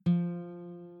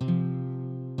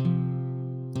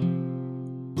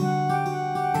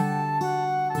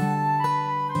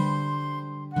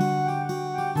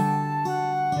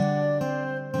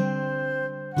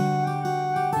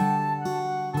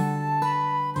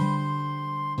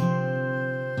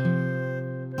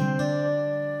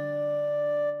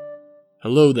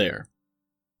Hello there.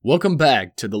 Welcome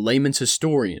back to The Layman's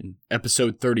Historian,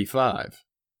 episode 35,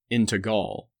 Into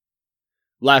Gaul.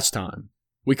 Last time,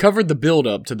 we covered the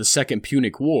build-up to the Second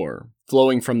Punic War,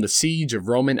 flowing from the siege of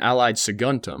Roman-allied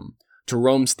Saguntum to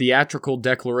Rome's theatrical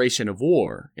declaration of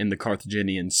war in the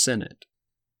Carthaginian Senate.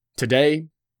 Today,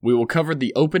 we will cover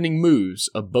the opening moves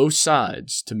of both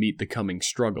sides to meet the coming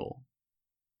struggle.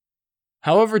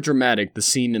 However dramatic the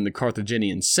scene in the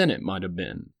Carthaginian Senate might have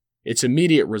been, its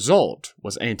immediate result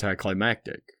was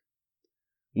anticlimactic.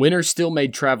 Winter still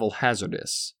made travel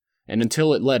hazardous, and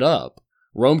until it let up,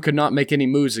 Rome could not make any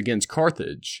moves against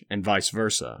Carthage, and vice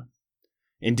versa.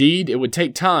 Indeed, it would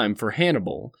take time for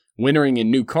Hannibal, wintering in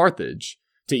New Carthage,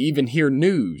 to even hear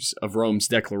news of Rome's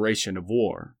declaration of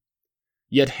war.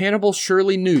 Yet Hannibal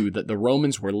surely knew that the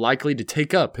Romans were likely to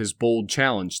take up his bold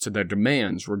challenge to their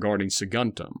demands regarding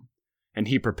Saguntum, and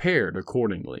he prepared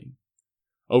accordingly.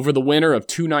 Over the winter of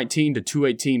 219 to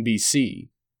 218 BC,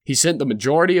 he sent the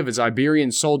majority of his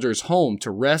Iberian soldiers home to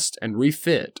rest and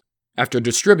refit after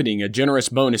distributing a generous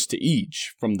bonus to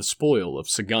each from the spoil of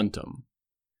Saguntum.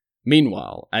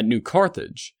 Meanwhile, at New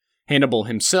Carthage, Hannibal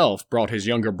himself brought his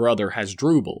younger brother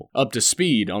Hasdrubal up to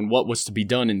speed on what was to be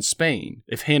done in Spain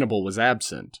if Hannibal was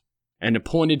absent, and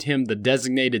appointed him the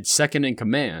designated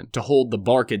second-in-command to hold the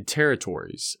Barcid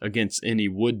territories against any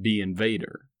would-be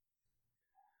invader.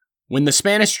 When the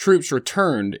Spanish troops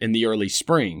returned in the early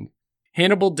spring,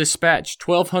 Hannibal dispatched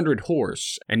 1,200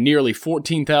 horse and nearly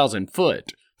 14,000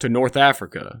 foot to North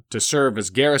Africa to serve as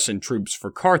garrison troops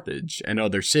for Carthage and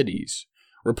other cities,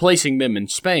 replacing them in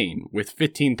Spain with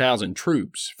 15,000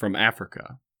 troops from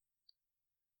Africa.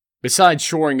 Besides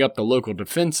shoring up the local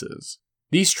defenses,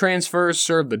 these transfers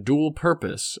served the dual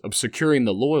purpose of securing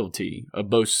the loyalty of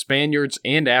both Spaniards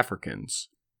and Africans,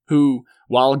 who,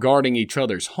 while guarding each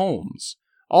other's homes,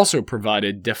 also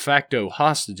provided de facto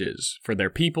hostages for their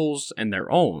peoples and their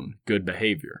own good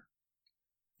behavior.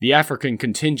 The African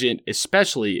contingent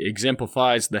especially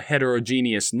exemplifies the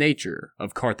heterogeneous nature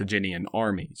of Carthaginian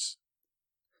armies.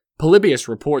 Polybius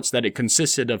reports that it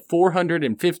consisted of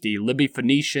 450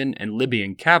 Libyo-Phoenician and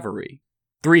Libyan cavalry,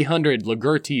 300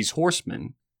 Ligurtese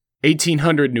horsemen,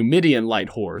 1,800 Numidian light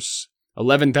horse,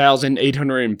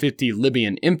 11,850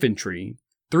 Libyan infantry,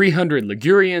 300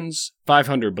 Ligurians,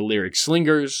 500 Balearic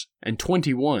slingers, and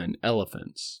 21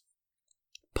 elephants.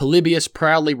 Polybius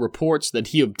proudly reports that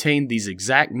he obtained these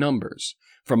exact numbers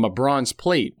from a bronze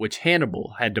plate which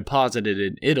Hannibal had deposited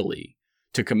in Italy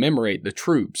to commemorate the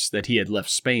troops that he had left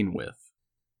Spain with.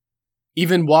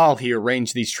 Even while he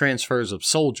arranged these transfers of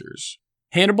soldiers,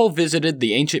 Hannibal visited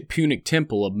the ancient Punic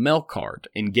temple of Melkart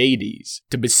in Gades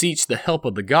to beseech the help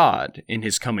of the god in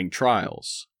his coming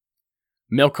trials.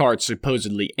 Melkart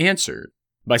supposedly answered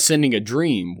by sending a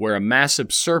dream where a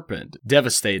massive serpent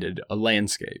devastated a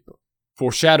landscape,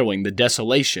 foreshadowing the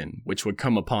desolation which would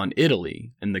come upon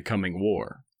Italy in the coming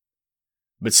war.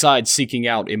 Besides seeking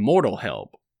out immortal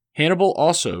help, Hannibal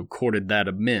also courted that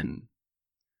of men.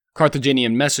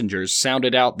 Carthaginian messengers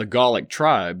sounded out the Gallic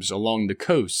tribes along the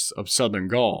coasts of southern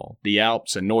Gaul, the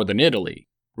Alps, and northern Italy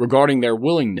regarding their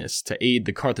willingness to aid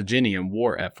the Carthaginian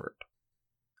war effort.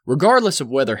 Regardless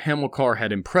of whether Hamilcar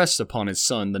had impressed upon his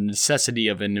son the necessity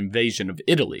of an invasion of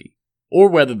Italy, or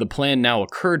whether the plan now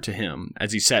occurred to him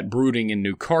as he sat brooding in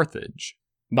New Carthage,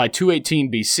 by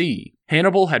 218 BC,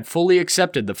 Hannibal had fully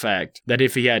accepted the fact that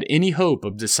if he had any hope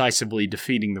of decisively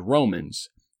defeating the Romans,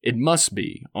 it must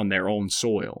be on their own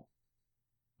soil.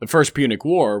 The First Punic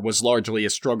War was largely a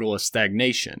struggle of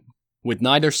stagnation, with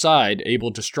neither side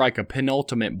able to strike a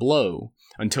penultimate blow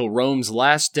until Rome's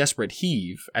last desperate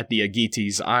heave at the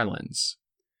Aegites Islands.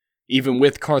 Even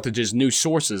with Carthage's new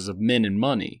sources of men and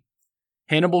money,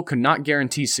 Hannibal could not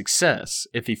guarantee success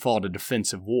if he fought a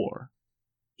defensive war.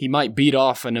 He might beat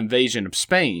off an invasion of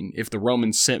Spain if the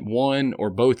Romans sent one or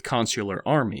both consular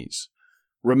armies.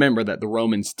 Remember that the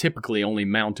Romans typically only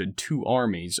mounted 2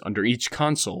 armies under each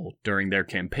consul during their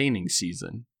campaigning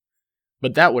season.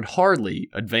 But that would hardly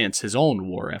advance his own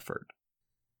war effort.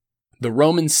 The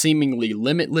Romans' seemingly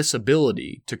limitless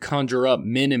ability to conjure up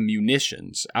men and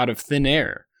munitions out of thin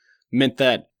air meant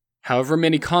that, however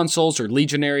many consuls or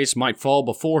legionaries might fall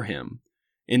before him,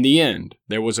 in the end,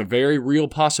 there was a very real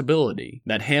possibility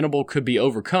that Hannibal could be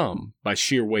overcome by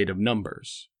sheer weight of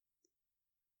numbers.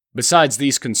 Besides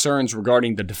these concerns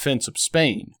regarding the defense of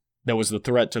Spain, there was the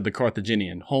threat to the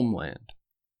Carthaginian homeland.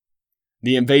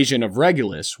 The invasion of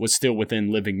Regulus was still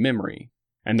within living memory,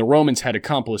 and the Romans had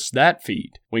accomplished that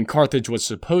feat when Carthage was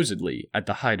supposedly at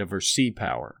the height of her sea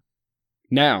power.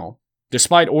 Now,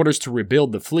 despite orders to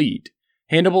rebuild the fleet,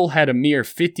 Hannibal had a mere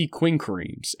 50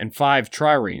 quinqueremes and 5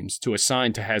 triremes to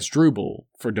assign to Hasdrubal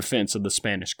for defense of the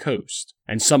Spanish coast,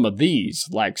 and some of these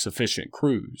lacked sufficient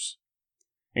crews.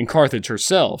 In Carthage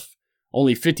herself,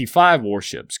 only 55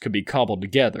 warships could be cobbled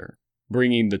together,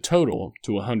 bringing the total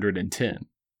to 110.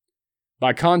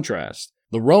 By contrast,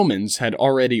 the Romans had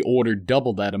already ordered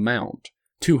double that amount,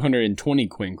 220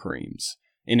 quinqueremes,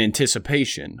 in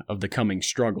anticipation of the coming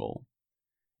struggle.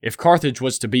 If Carthage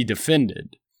was to be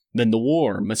defended, then the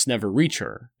war must never reach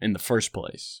her in the first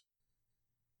place.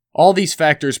 All these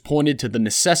factors pointed to the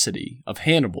necessity of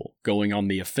Hannibal going on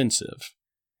the offensive,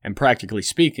 and practically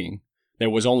speaking, there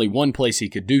was only one place he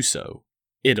could do so: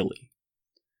 Italy.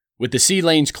 With the sea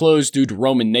lanes closed due to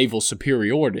Roman naval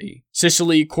superiority,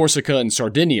 Sicily, Corsica, and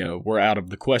Sardinia were out of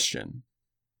the question.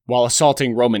 While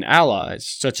assaulting Roman allies,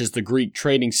 such as the Greek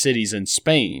trading cities in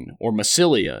Spain or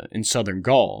Massilia in southern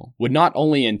Gaul, would not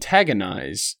only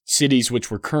antagonize cities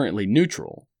which were currently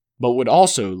neutral, but would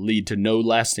also lead to no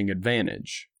lasting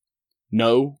advantage.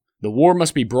 No, the war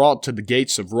must be brought to the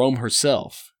gates of Rome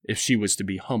herself if she was to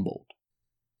be humbled.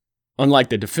 Unlike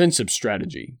the defensive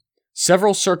strategy,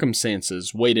 several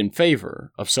circumstances weighed in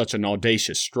favor of such an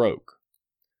audacious stroke.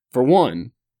 For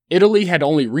one, Italy had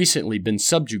only recently been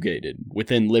subjugated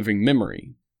within living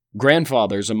memory.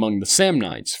 Grandfathers among the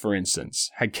Samnites, for instance,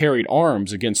 had carried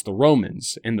arms against the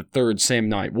Romans in the Third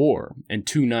Samnite War in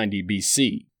 290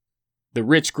 BC. The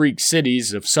rich Greek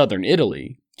cities of southern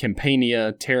Italy,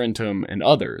 Campania, Tarentum, and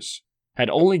others, had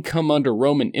only come under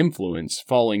Roman influence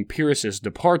following Pyrrhus's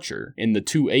departure in the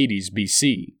 280s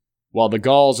BC, while the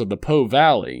Gauls of the Po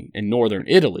Valley in northern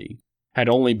Italy had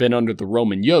only been under the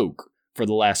Roman yoke for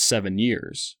the last 7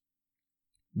 years.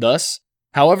 Thus,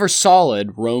 however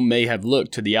solid Rome may have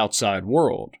looked to the outside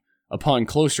world, upon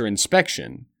closer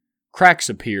inspection, cracks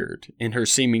appeared in her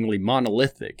seemingly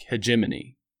monolithic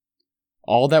hegemony.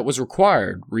 All that was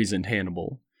required, reasoned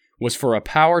Hannibal, was for a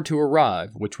power to arrive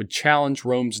which would challenge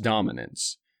Rome's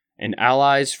dominance, and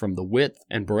allies from the width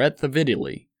and breadth of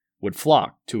Italy would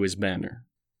flock to his banner.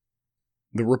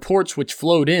 The reports which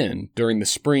flowed in during the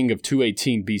spring of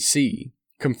 218 BC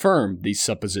confirmed these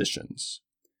suppositions.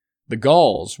 The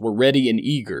Gauls were ready and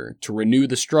eager to renew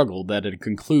the struggle that had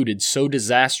concluded so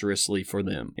disastrously for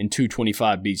them in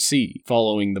 225 BC,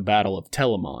 following the Battle of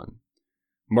Telamon.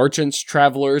 Merchants,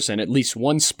 travelers, and at least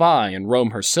one spy in Rome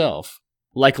herself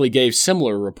likely gave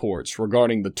similar reports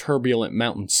regarding the turbulent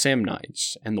mountain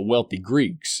Samnites and the wealthy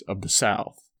Greeks of the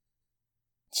south.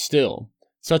 Still,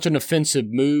 such an offensive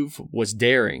move was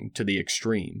daring to the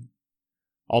extreme.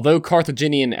 Although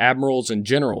Carthaginian admirals and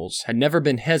generals had never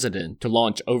been hesitant to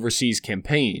launch overseas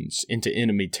campaigns into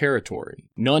enemy territory,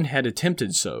 none had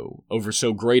attempted so over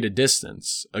so great a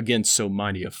distance against so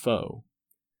mighty a foe.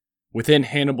 Within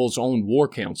Hannibal's own war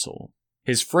council,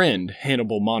 his friend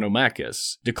Hannibal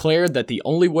Monomachus declared that the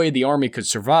only way the army could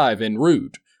survive en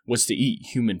route was to eat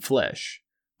human flesh,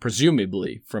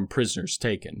 presumably from prisoners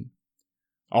taken.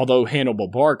 Although Hannibal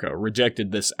Barca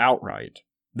rejected this outright,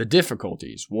 the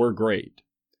difficulties were great.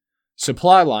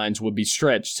 Supply lines would be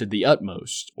stretched to the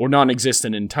utmost, or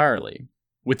non-existent entirely,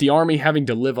 with the army having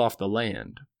to live off the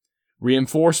land.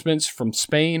 Reinforcements from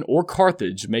Spain or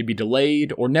Carthage may be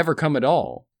delayed or never come at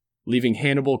all, leaving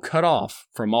Hannibal cut off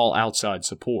from all outside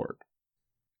support.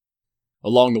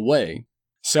 Along the way,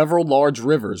 several large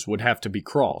rivers would have to be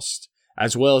crossed,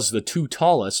 as well as the 2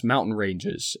 tallest mountain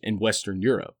ranges in Western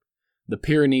Europe, the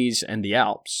Pyrenees and the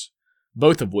Alps,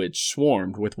 both of which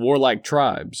swarmed with warlike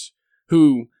tribes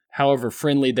who, however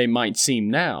friendly they might seem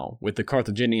now with the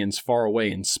Carthaginians far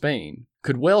away in Spain,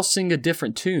 could well sing a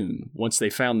different tune once they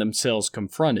found themselves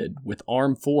confronted with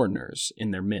armed foreigners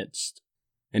in their midst.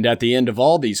 And at the end of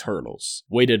all these hurdles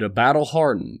waited a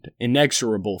battle-hardened,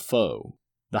 inexorable foe,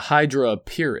 the Hydra of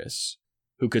Pyrrhus,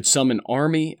 who could summon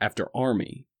army after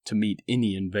army to meet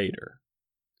any invader.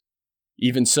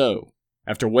 Even so,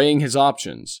 after weighing his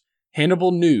options,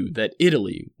 Hannibal knew that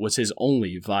Italy was his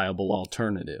only viable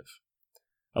alternative.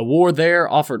 A war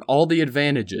there offered all the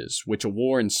advantages which a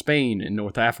war in Spain and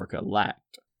North Africa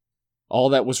lacked. All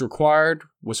that was required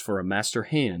was for a master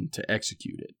hand to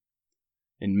execute it.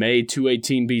 In May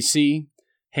 218 BC,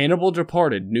 Hannibal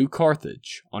departed New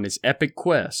Carthage on his epic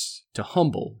quest to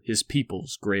humble his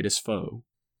people's greatest foe.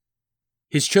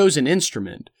 His chosen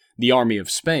instrument, the army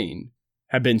of Spain,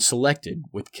 had been selected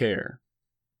with care.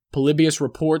 Polybius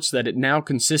reports that it now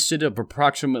consisted of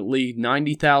approximately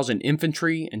 90,000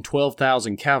 infantry and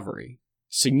 12,000 cavalry,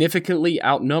 significantly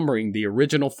outnumbering the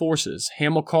original forces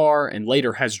Hamilcar and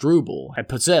later Hasdrubal had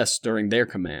possessed during their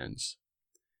commands.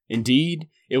 Indeed,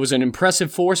 it was an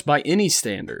impressive force by any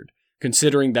standard,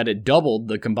 considering that it doubled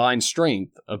the combined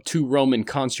strength of 2 Roman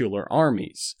consular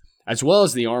armies, as well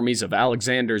as the armies of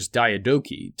Alexander's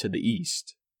Diadochi to the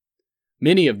east.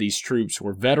 Many of these troops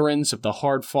were veterans of the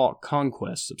hard-fought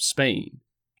conquests of Spain,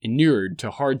 inured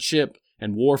to hardship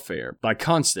and warfare by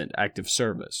constant active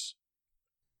service.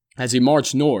 As he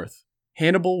marched north,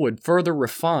 Hannibal would further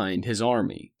refine his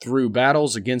army through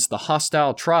battles against the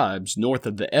hostile tribes north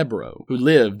of the Ebro who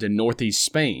lived in northeast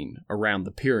Spain around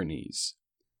the Pyrenees.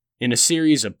 In a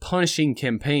series of punishing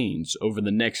campaigns over the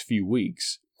next few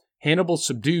weeks, Hannibal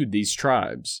subdued these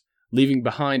tribes, leaving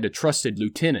behind a trusted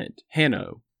lieutenant,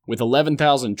 Hanno, with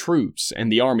 11,000 troops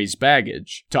and the army's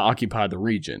baggage to occupy the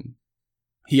region.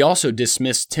 He also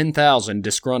dismissed 10,000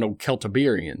 disgruntled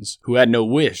Celtiberians who had no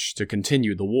wish to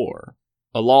continue the war,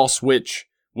 a loss which,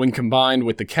 when combined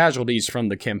with the casualties from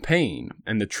the campaign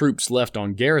and the troops left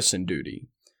on garrison duty,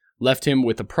 left him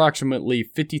with approximately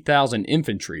 50,000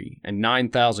 infantry and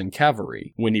 9,000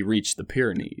 cavalry when he reached the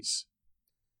Pyrenees.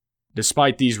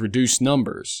 Despite these reduced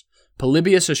numbers,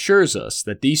 Polybius assures us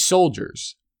that these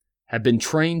soldiers had been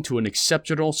trained to an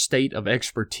exceptional state of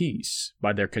expertise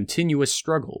by their continuous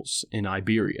struggles in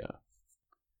Iberia.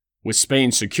 With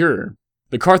Spain secure,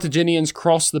 the Carthaginians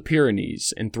crossed the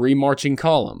Pyrenees in 3 marching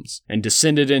columns and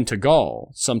descended into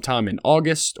Gaul sometime in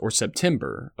August or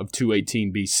September of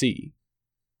 218 BC.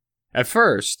 At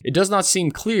first, it does not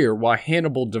seem clear why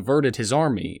Hannibal diverted his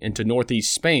army into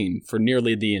northeast Spain for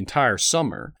nearly the entire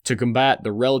summer to combat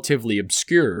the relatively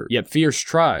obscure yet fierce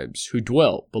tribes who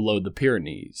dwelt below the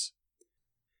Pyrenees.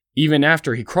 Even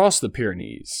after he crossed the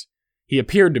Pyrenees, he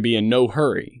appeared to be in no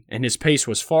hurry, and his pace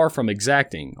was far from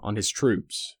exacting on his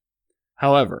troops.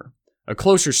 However, a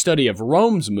closer study of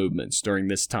Rome's movements during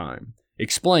this time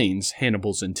explains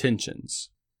Hannibal's intentions.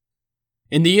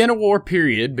 In the interwar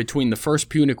period between the First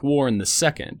Punic War and the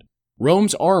Second,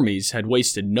 Rome's armies had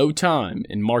wasted no time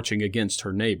in marching against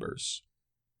her neighbors.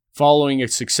 Following a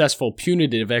successful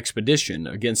punitive expedition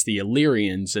against the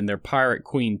Illyrians and their pirate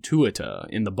queen Tuata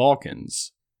in the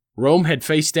Balkans, Rome had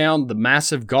faced down the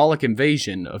massive Gallic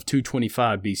invasion of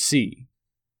 225 BC.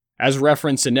 As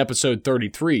referenced in episode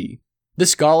 33,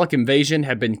 this Gallic invasion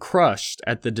had been crushed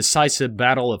at the decisive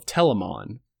Battle of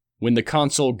Telamon, when the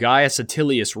consul Gaius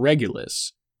Attilius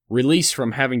Regulus, released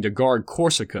from having to guard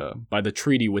Corsica by the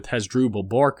treaty with Hasdrubal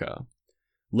Barca,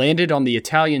 landed on the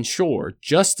Italian shore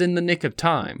just in the nick of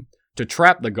time to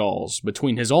trap the Gauls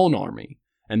between his own army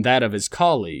and that of his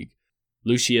colleague,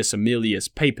 Lucius Aemilius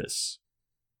Papus.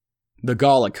 The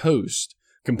Gallic host,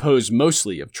 composed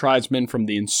mostly of tribesmen from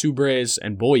the Insubres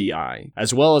and Boii,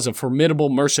 as well as a formidable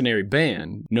mercenary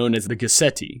band known as the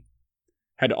Gaceti,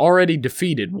 had already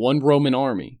defeated one Roman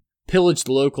army, pillaged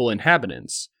the local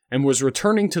inhabitants, and was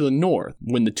returning to the north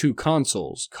when the 2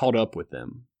 consuls caught up with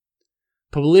them.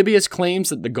 Polybius claims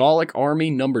that the Gallic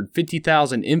army numbered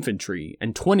 50,000 infantry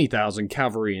and 20,000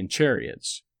 cavalry and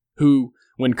chariots, who,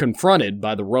 when confronted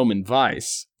by the Roman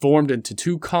vice, formed into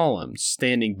 2 columns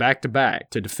standing back to back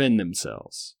to defend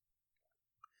themselves.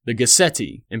 The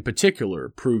Gaceti, in particular,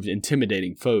 proved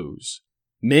intimidating foes,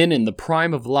 men in the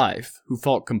prime of life who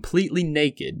fought completely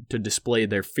naked to display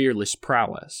their fearless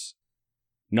prowess.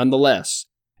 Nonetheless,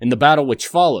 in the battle which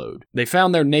followed, they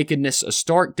found their nakedness a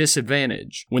stark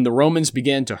disadvantage when the Romans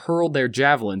began to hurl their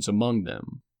javelins among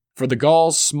them, for the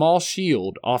Gauls' small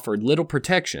shield offered little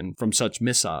protection from such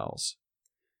missiles.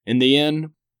 In the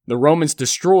end, the Romans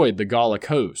destroyed the Gallic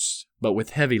hosts, but with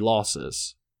heavy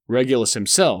losses. Regulus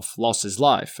himself lost his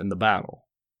life in the battle.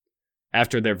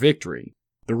 After their victory,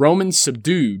 the Romans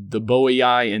subdued the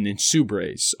Boii and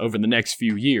Insubres over the next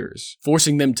few years,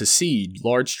 forcing them to cede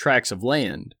large tracts of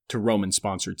land to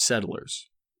Roman-sponsored settlers.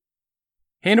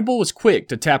 Hannibal was quick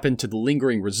to tap into the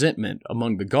lingering resentment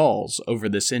among the Gauls over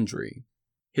this injury.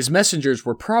 His messengers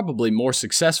were probably more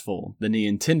successful than he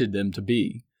intended them to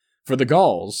be, for the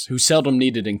Gauls, who seldom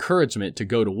needed encouragement to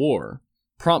go to war,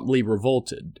 promptly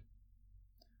revolted.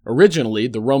 Originally,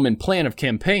 the Roman plan of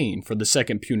campaign for the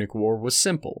Second Punic War was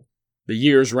simple. The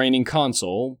year's reigning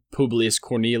consul, Publius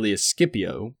Cornelius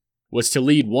Scipio, was to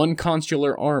lead one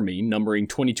consular army numbering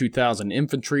 22,000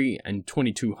 infantry and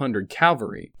 2,200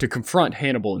 cavalry to confront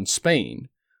Hannibal in Spain,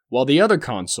 while the other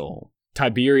consul,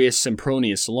 Tiberius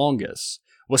Sempronius Longus,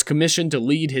 was commissioned to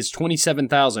lead his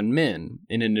 27,000 men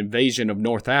in an invasion of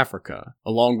North Africa,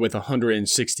 along with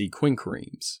 160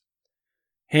 quinqueremes.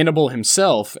 Hannibal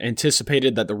himself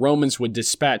anticipated that the Romans would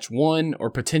dispatch one or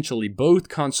potentially both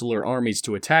consular armies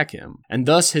to attack him, and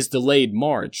thus his delayed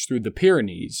march through the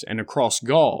Pyrenees and across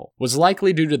Gaul was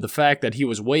likely due to the fact that he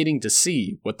was waiting to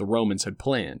see what the Romans had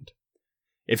planned.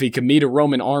 If he could meet a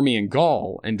Roman army in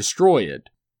Gaul and destroy it,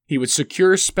 he would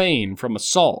secure Spain from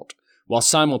assault while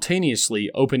simultaneously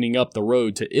opening up the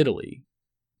road to Italy.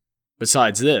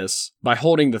 Besides this, by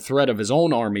holding the threat of his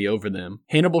own army over them,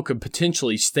 Hannibal could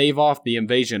potentially stave off the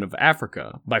invasion of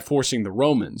Africa by forcing the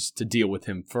Romans to deal with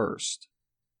him first.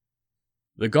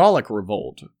 The Gallic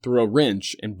revolt threw a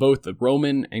wrench in both the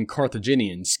Roman and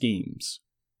Carthaginian schemes.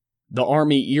 The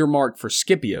army earmarked for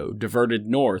Scipio diverted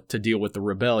north to deal with the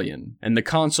rebellion, and the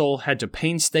consul had to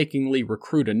painstakingly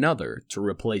recruit another to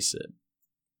replace it.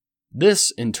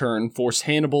 This, in turn, forced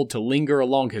Hannibal to linger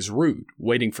along his route,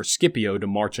 waiting for Scipio to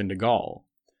march into Gaul.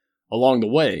 Along the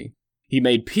way, he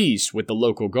made peace with the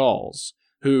local Gauls,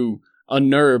 who,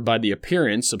 unnerved by the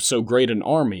appearance of so great an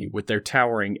army with their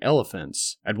towering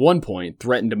elephants, at one point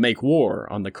threatened to make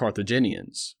war on the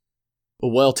Carthaginians. A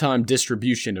well-timed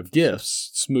distribution of gifts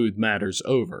smoothed matters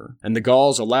over, and the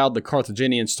Gauls allowed the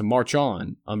Carthaginians to march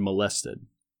on unmolested.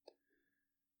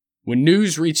 When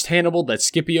news reached Hannibal that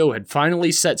Scipio had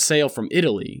finally set sail from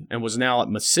Italy and was now at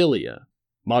Massilia,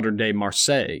 modern-day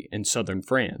Marseille in southern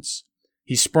France,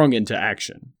 he sprung into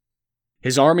action.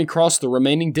 His army crossed the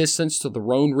remaining distance to the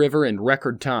Rhone River in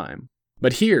record time,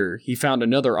 but here he found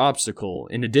another obstacle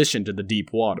in addition to the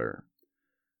deep water.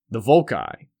 The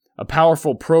Volcae, a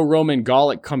powerful pro-Roman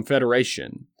Gallic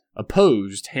confederation,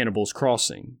 opposed Hannibal's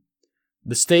crossing.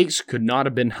 The stakes could not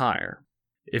have been higher.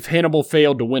 If Hannibal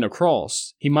failed to win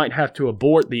across, he might have to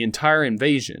abort the entire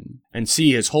invasion and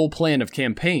see his whole plan of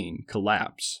campaign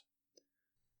collapse.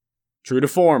 True to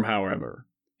form, however,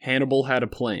 Hannibal had a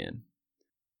plan.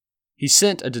 He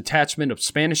sent a detachment of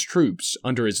Spanish troops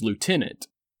under his lieutenant,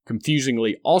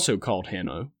 confusingly also called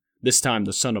Hanno, this time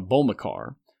the son of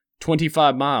Bomilcar,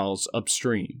 25 miles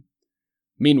upstream.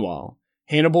 Meanwhile,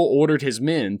 Hannibal ordered his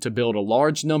men to build a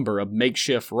large number of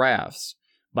makeshift rafts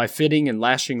by fitting and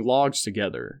lashing logs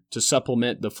together to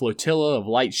supplement the flotilla of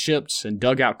light ships and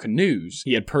dugout canoes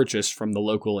he had purchased from the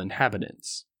local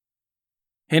inhabitants.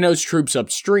 Hanno's troops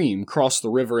upstream crossed the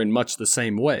river in much the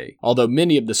same way, although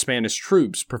many of the Spanish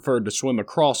troops preferred to swim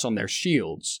across on their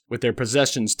shields, with their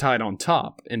possessions tied on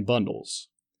top in bundles.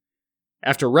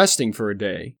 After resting for a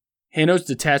day, Hanno's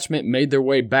detachment made their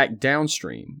way back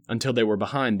downstream until they were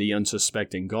behind the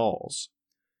unsuspecting Gauls.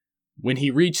 When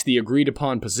he reached the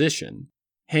agreed-upon position,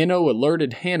 Hanno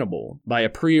alerted Hannibal by a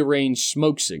prearranged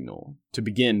smoke signal to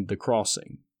begin the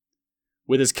crossing.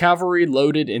 With his cavalry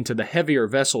loaded into the heavier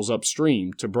vessels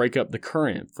upstream to break up the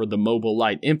current for the mobile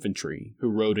light infantry who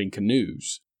rode in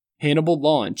canoes, Hannibal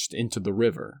launched into the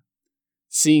river.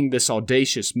 Seeing this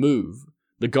audacious move,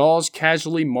 the Gauls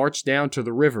casually marched down to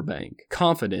the riverbank,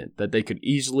 confident that they could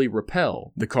easily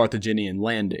repel the Carthaginian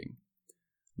landing.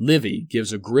 Livy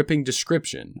gives a gripping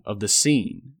description of the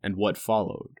scene and what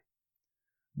followed.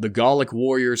 The Gallic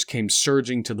warriors came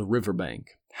surging to the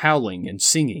riverbank, howling and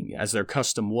singing as their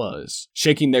custom was,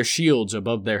 shaking their shields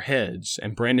above their heads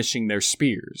and brandishing their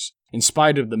spears, in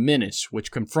spite of the menace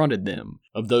which confronted them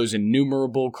of those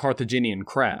innumerable Carthaginian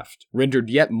craft, rendered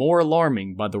yet more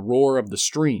alarming by the roar of the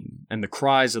stream and the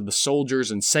cries of the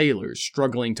soldiers and sailors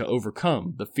struggling to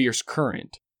overcome the fierce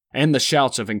current, and the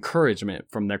shouts of encouragement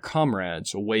from their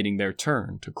comrades awaiting their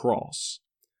turn to cross.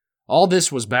 All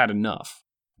this was bad enough.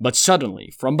 But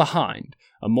suddenly, from behind,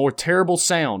 a more terrible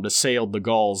sound assailed the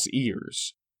Gauls'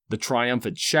 ears, the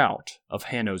triumphant shout of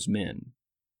Hanno's men.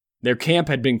 Their camp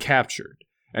had been captured,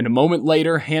 and a moment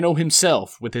later Hanno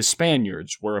himself with his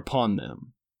Spaniards were upon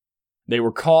them. They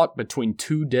were caught between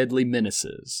two deadly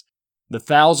menaces, the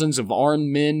thousands of armed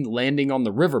men landing on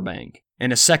the riverbank,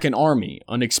 and a second army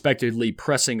unexpectedly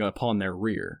pressing upon their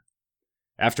rear.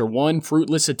 After one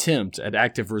fruitless attempt at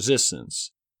active resistance,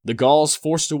 the Gauls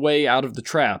forced a way out of the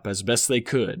trap as best they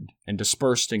could, and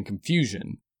dispersed in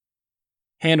confusion.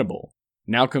 Hannibal,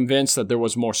 now convinced that there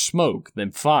was more smoke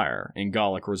than fire in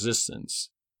Gallic resistance,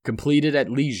 completed at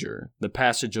leisure the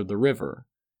passage of the river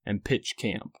and pitched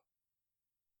camp.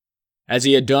 As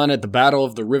he had done at the Battle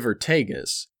of the River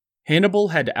Tagus, Hannibal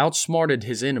had outsmarted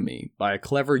his enemy by a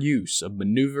clever use of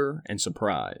maneuver and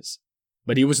surprise.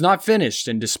 But he was not finished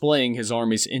in displaying his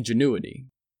army's ingenuity.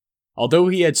 Although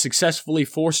he had successfully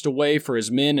forced a way for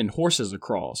his men and horses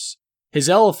across, his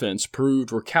elephants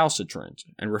proved recalcitrant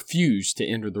and refused to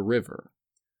enter the river.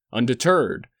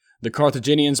 Undeterred, the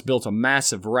Carthaginians built a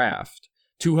massive raft,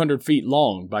 200 feet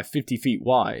long by 50 feet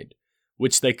wide,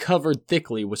 which they covered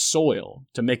thickly with soil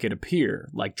to make it appear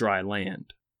like dry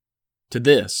land. To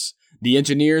this, the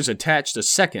engineers attached a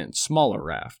second, smaller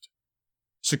raft.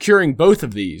 Securing both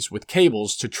of these with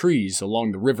cables to trees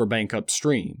along the riverbank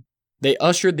upstream, they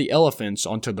ushered the elephants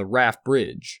onto the raft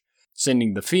bridge,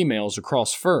 sending the females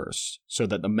across first so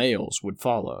that the males would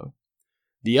follow.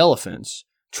 The elephants,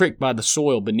 tricked by the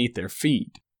soil beneath their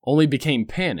feet, only became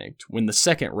panicked when the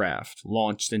second raft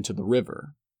launched into the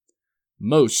river.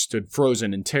 Most stood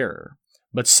frozen in terror,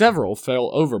 but several fell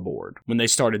overboard when they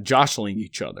started jostling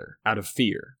each other out of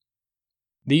fear.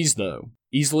 These, though,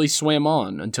 easily swam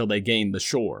on until they gained the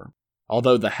shore,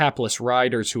 although the hapless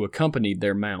riders who accompanied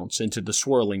their mounts into the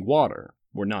swirling water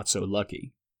were not so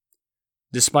lucky.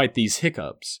 Despite these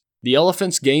hiccups, the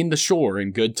elephants gained the shore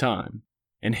in good time,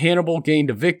 and Hannibal gained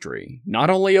a victory not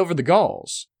only over the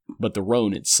Gauls, but the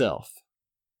Rhone itself.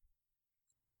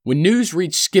 When news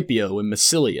reached Scipio in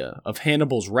Massilia of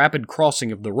Hannibal's rapid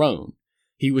crossing of the Rhone,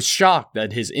 he was shocked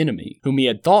that his enemy, whom he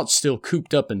had thought still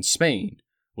cooped up in Spain,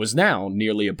 was now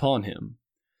nearly upon him.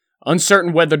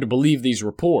 Uncertain whether to believe these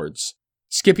reports,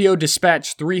 Scipio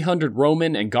dispatched 300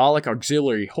 Roman and Gallic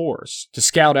auxiliary horse to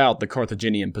scout out the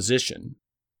Carthaginian position.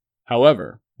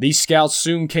 However, these scouts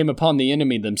soon came upon the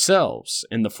enemy themselves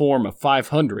in the form of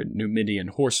 500 Numidian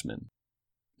horsemen.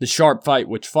 The sharp fight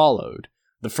which followed,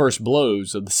 the first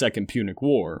blows of the Second Punic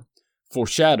War,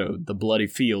 foreshadowed the bloody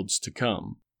fields to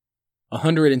come.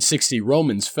 160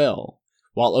 Romans fell,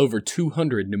 while over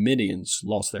 200 Numidians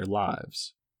lost their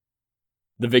lives.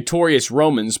 The victorious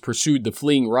Romans pursued the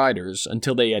fleeing riders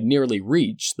until they had nearly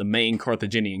reached the main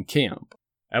Carthaginian camp,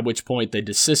 at which point they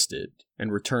desisted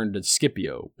and returned to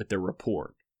Scipio with their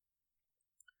report.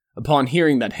 Upon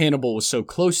hearing that Hannibal was so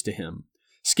close to him,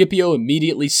 Scipio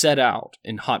immediately set out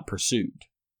in hot pursuit.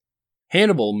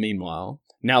 Hannibal, meanwhile,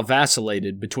 now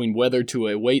vacillated between whether to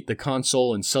await the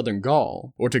consul in southern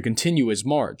Gaul or to continue his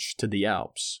march to the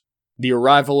Alps. The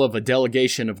arrival of a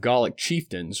delegation of Gallic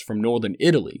chieftains from northern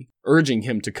Italy, urging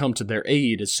him to come to their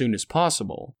aid as soon as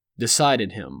possible,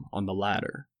 decided him on the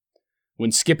latter.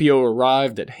 When Scipio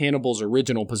arrived at Hannibal's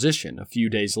original position a few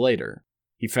days later,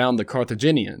 he found the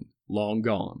Carthaginian long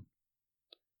gone.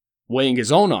 Weighing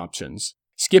his own options,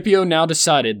 Scipio now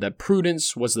decided that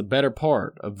prudence was the better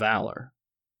part of valor.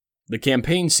 The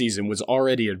campaign season was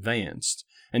already advanced,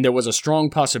 and there was a strong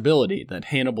possibility that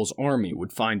Hannibal's army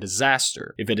would find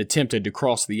disaster if it attempted to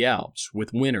cross the Alps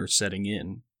with winter setting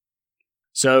in.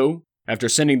 So, after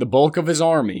sending the bulk of his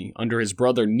army under his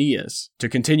brother Aeneas to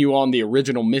continue on the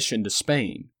original mission to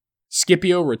Spain,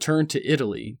 Scipio returned to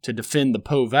Italy to defend the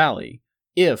Po Valley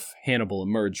if Hannibal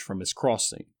emerged from his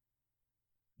crossing.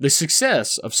 The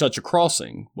success of such a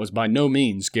crossing was by no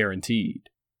means guaranteed.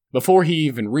 Before he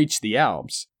even reached the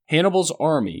Alps, Hannibal's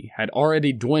army had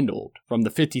already dwindled from the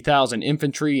 50,000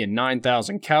 infantry and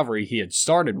 9,000 cavalry he had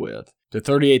started with to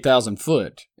 38,000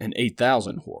 foot and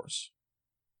 8,000 horse.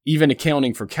 Even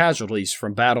accounting for casualties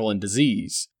from battle and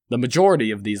disease, the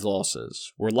majority of these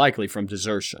losses were likely from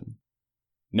desertion.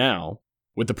 Now,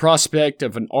 with the prospect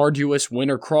of an arduous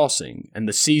winter crossing and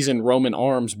the seasoned Roman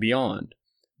arms beyond,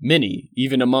 many,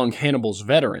 even among Hannibal's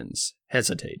veterans,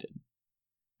 hesitated.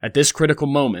 At this critical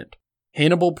moment,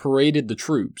 Hannibal paraded the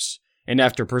troops, and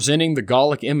after presenting the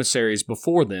Gallic emissaries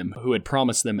before them who had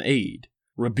promised them aid,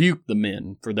 rebuked the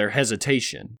men for their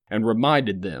hesitation and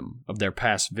reminded them of their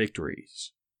past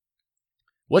victories.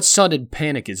 "What sudden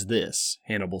panic is this,"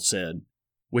 Hannibal said,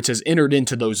 "which has entered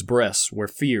into those breasts where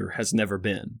fear has never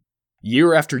been?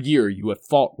 Year after year you have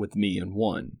fought with me and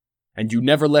won, and you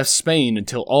never left Spain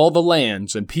until all the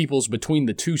lands and peoples between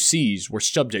the two seas were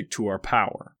subject to our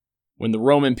power. When the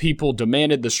Roman people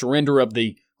demanded the surrender of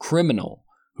the criminal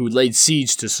who laid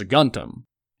siege to Saguntum,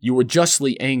 you were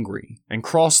justly angry and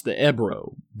crossed the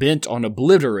Ebro, bent on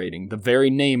obliterating the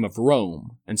very name of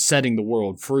Rome and setting the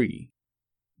world free.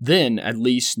 Then, at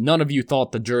least, none of you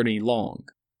thought the journey long,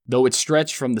 though it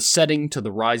stretched from the setting to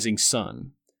the rising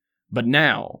sun. But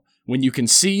now, when you can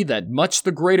see that much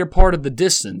the greater part of the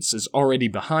distance is already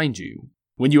behind you,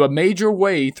 when you have made your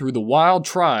way through the wild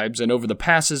tribes and over the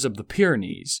passes of the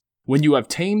Pyrenees, when you have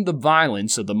tamed the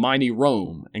violence of the mighty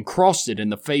Rome and crossed it in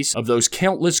the face of those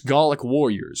countless Gallic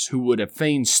warriors who would have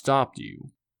fain stopped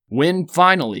you, when,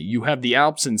 finally, you have the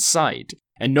Alps in sight,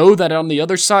 and know that on the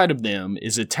other side of them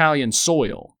is Italian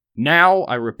soil, now,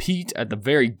 I repeat, at the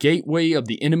very gateway of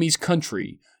the enemy's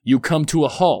country, you come to a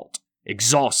halt,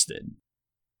 exhausted.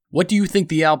 What do you think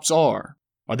the Alps are?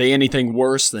 Are they anything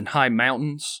worse than high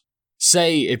mountains?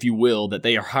 Say, if you will, that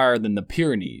they are higher than the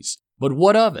Pyrenees, but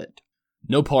what of it?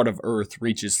 No part of earth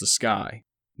reaches the sky.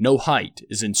 No height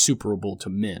is insuperable to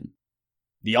men.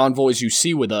 The envoys you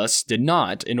see with us did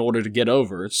not, in order to get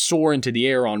over, soar into the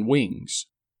air on wings.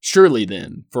 Surely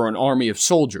then, for an army of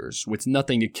soldiers with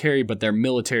nothing to carry but their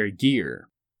military gear,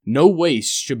 no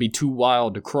wastes should be too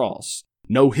wild to cross,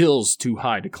 no hills too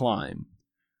high to climb.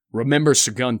 Remember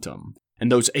Saguntum,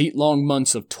 and those 8 long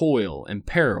months of toil and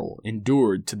peril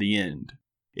endured to the end.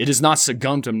 It is not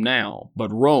Saguntum now,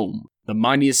 but Rome, the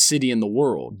mightiest city in the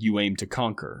world, you aim to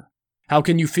conquer. How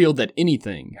can you feel that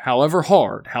anything, however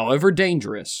hard, however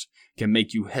dangerous, can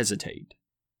make you hesitate?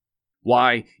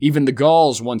 Why, even the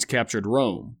Gauls once captured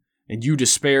Rome, and you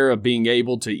despair of being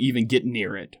able to even get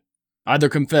near it. Either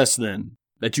confess, then,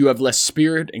 that you have less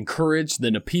spirit and courage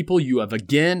than a people you have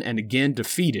again and again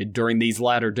defeated during these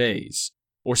latter days,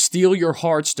 or steel your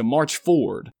hearts to march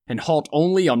forward and halt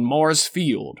only on Mars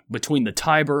Field between the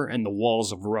Tiber and the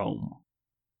walls of Rome.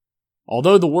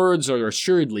 Although the words are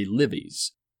assuredly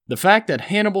Livy's, the fact that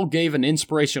Hannibal gave an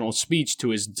inspirational speech to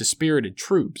his dispirited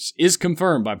troops is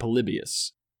confirmed by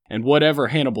Polybius, and whatever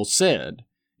Hannibal said,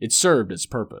 it served its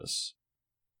purpose.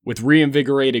 With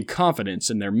reinvigorated confidence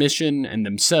in their mission and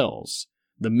themselves,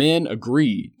 the men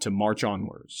agreed to march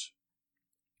onwards.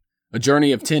 A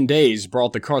journey of 10 days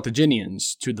brought the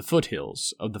Carthaginians to the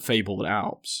foothills of the fabled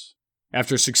Alps.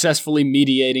 After successfully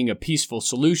mediating a peaceful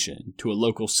solution to a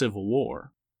local civil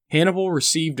war, Hannibal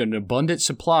received an abundant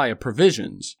supply of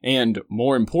provisions and,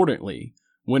 more importantly,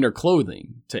 winter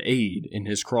clothing to aid in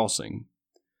his crossing.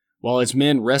 While his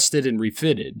men rested and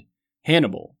refitted,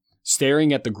 Hannibal,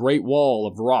 staring at the great wall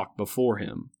of rock before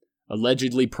him,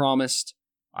 allegedly promised,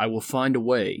 "I will find a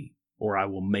way, or I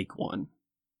will make one."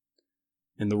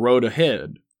 In the road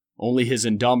ahead, only his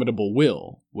indomitable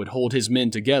will would hold his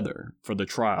men together for the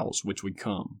trials which would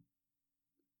come.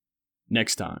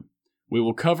 Next time, we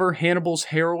will cover Hannibal's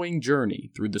harrowing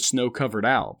journey through the snow-covered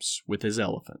Alps with his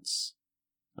elephants.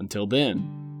 Until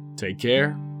then, take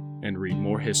care and read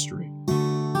more history.